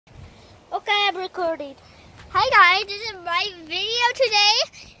Okay, I'm recording. Hi guys, this is my video today,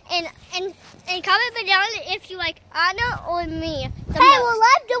 and comment down if you like Anna or me. Hey, well,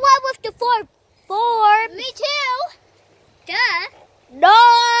 I'm the one with the form. Me too. Duh.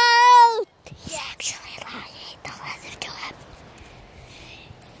 No. He's actually lying. Don't listen to him.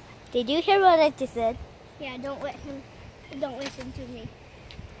 Did you hear what I just said? Yeah, don't listen to me.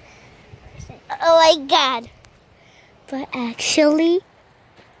 Oh my God. But actually,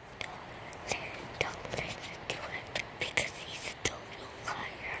 don't listen to him because he's a total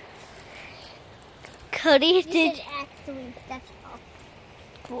liar. Cody, You said actually, that's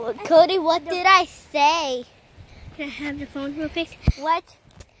all. Cody, what did I say? Can I have the phone real quick? What?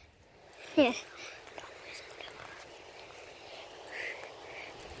 Here.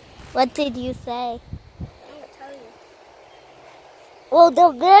 What did you say? I won't tell you. Well,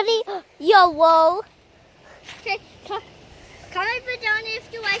 the video, whoa. Okay, comment down if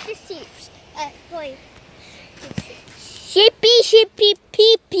you like the sheeps. Boy. Sheepy,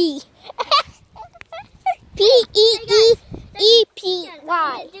 pee-pee. P-E-E-E-P-Y.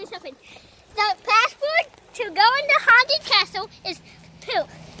 Do something. The password to go into Haunted Castle is poop.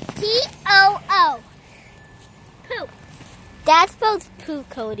 P-O-O. Poop. That spells poo,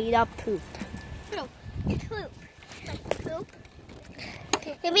 Cody, not poop. No, poop. Like poop.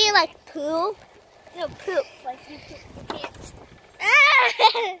 You mean like poo? No, poop. Like you poop your pants.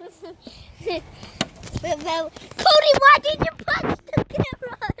 Cody, why did you punch the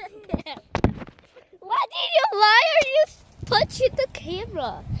camera? Why did you lie or you punch the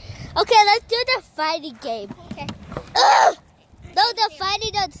camera? Okay, let's do the fighting game. Okay. No, the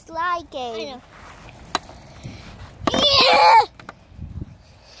fighting on slide game. I know. Yeah!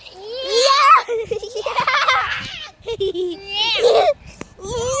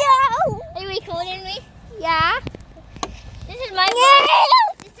 Are you recording me? Yeah. This is my vlog.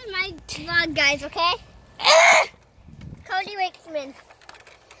 This is my vlog, guys. Okay. Cody Wakeman.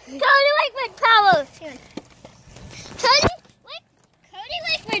 Cody Wakeman Power. Cody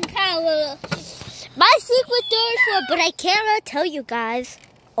Wakeman Power. My secret door is for, but I cannot tell you guys.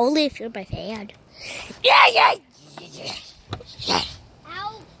 Only if you're my fan. Yeah.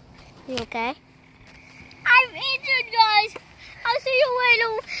 Ow. You okay? I'm injured, guys. I'll see you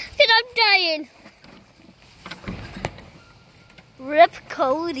later, because I'm dying. Rip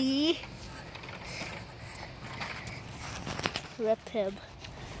Cody. Rip him.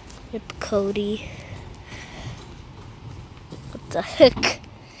 Rip Cody. What the heck?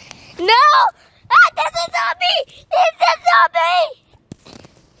 No! Ah, that's a zombie! It's a zombie!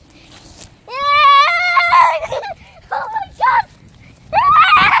 Yeah! Oh my God!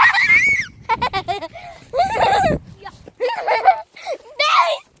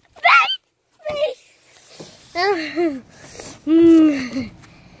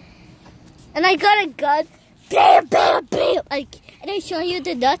 And I got a gun. Bam, bam, bam. And I show you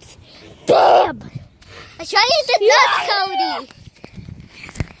the nuts. Bam. I show you the nuts, Cody.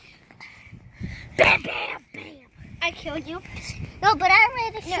 Bam, bam, bam. I killed you. No, but I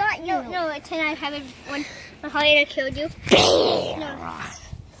already shot you. No, can I have it when I killed you? Bam. No.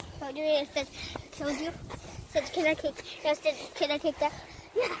 Cody it says killed you. Says can I kick? No, says can I kick that?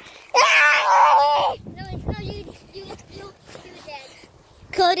 No, you dead.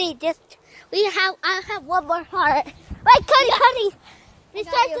 Cody, I have one more heart. Wait, Cody.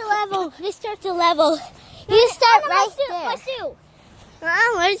 Restart the level. You start right there. My shoe.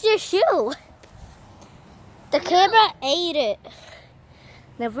 Where's your shoe? The camera ate it.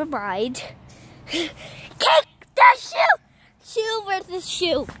 Never mind. Kick the shoe! Shoe versus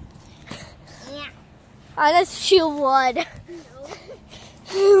shoe. Yeah. I just shoe one.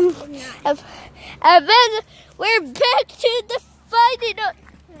 No. And then we're back to the fighting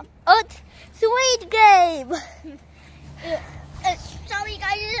on Sweet game. Sorry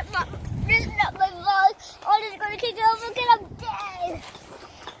guys, this is not my vlog. I'm just gonna kick it over because I'm dead.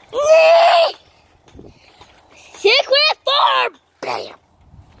 Secret form! Bam!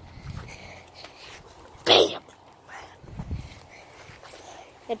 Bam!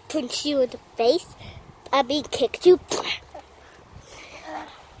 I punch you in the face. I mean, kicked you. Bam!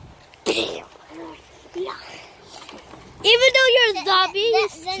 Even though you're a zombie,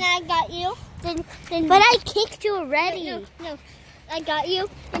 then I got you. Then but I kicked you already. No, I got you,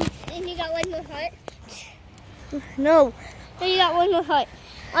 and you got one more heart. No. Then you got one more heart.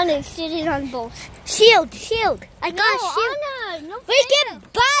 Anna, sitting on both. Shield. I got a shield. Anna, no. We can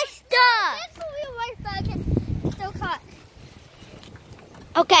buy stuff. That's what we right back and still caught.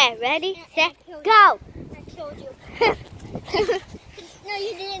 Okay, ready, set, killed go. I killed you. No,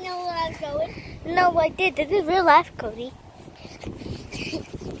 you didn't know where I was going. No, I did. This is real life, Cody.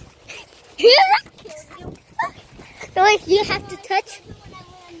 like you have to touch. When I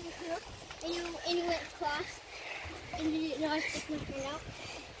went under the hoop and you went across and you didn't know I stuck my foot out.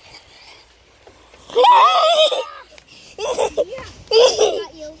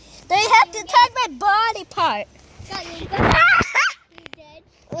 Got you. They have to touch my body part. Got you. You did.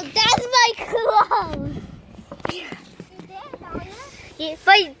 Well, that's my clothes. You did, Donna. Yeah,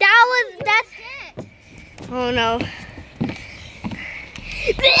 but that's. Oh no.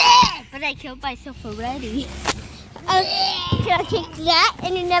 But I killed myself already. Can I kick that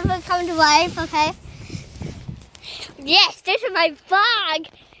and you never come to life, okay? Yes, this is my vlog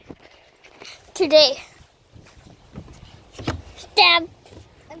today. Stab.